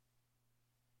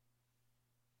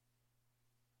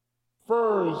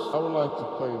First, I would like to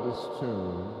play this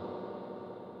tune.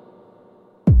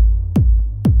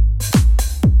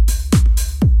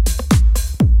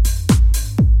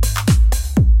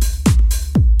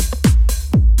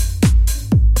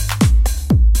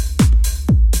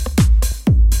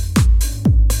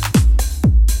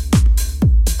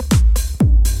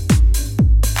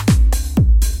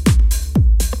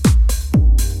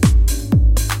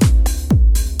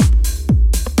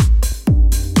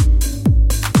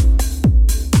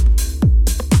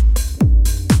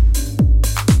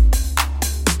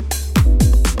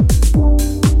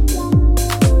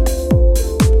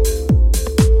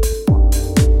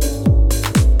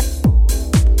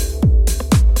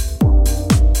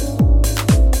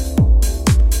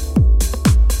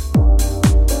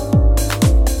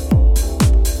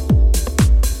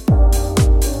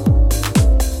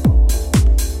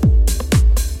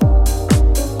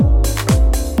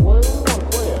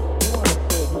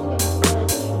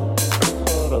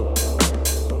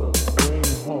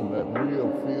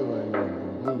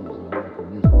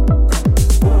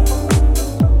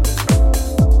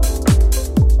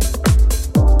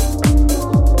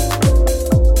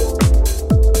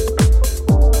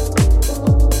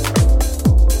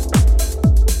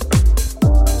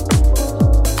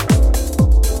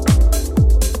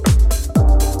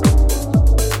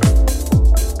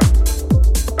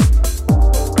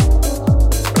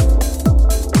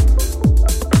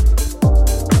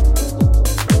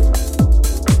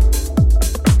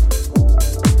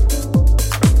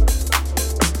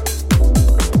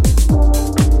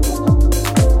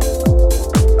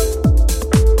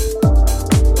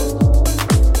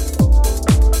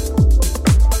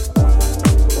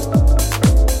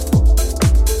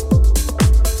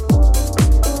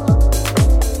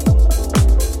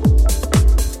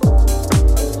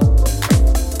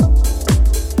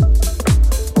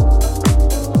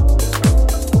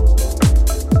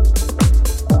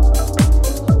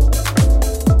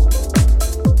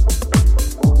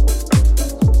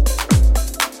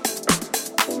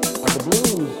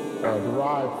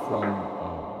 Derived from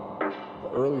the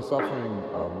early suffering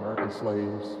of American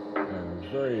slaves,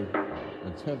 and very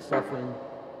intense suffering.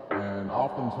 And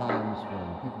oftentimes when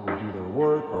people would do their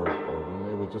work or when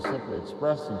they would just simply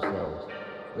express themselves,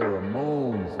 there were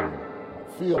moans and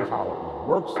field hollers,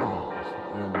 work songs.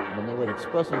 And when they would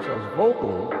express themselves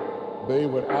vocally, they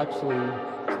would actually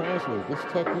translate this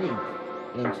technique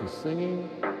into singing,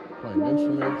 playing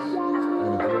instruments,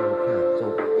 and it's very apparent. So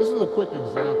this is a quick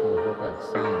example of what that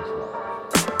sounds like.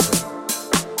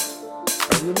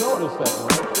 And you notice that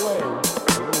when I play,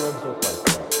 the little legs look like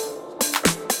that.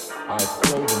 I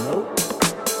play the note,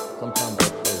 sometimes I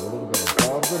play a little bit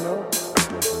above the note, I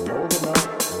play below the note,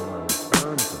 and then I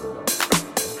return to the note.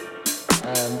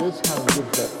 And this kind of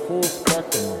gives that full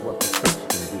spectrum of what the pitch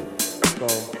can do. So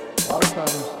a lot of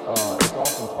times it's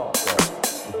often taught that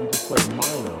if you just play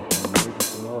minor in a major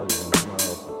sonority and someone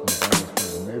else in the band is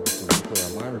playing a major chord, you play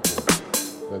a minor chord,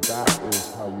 that is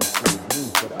how you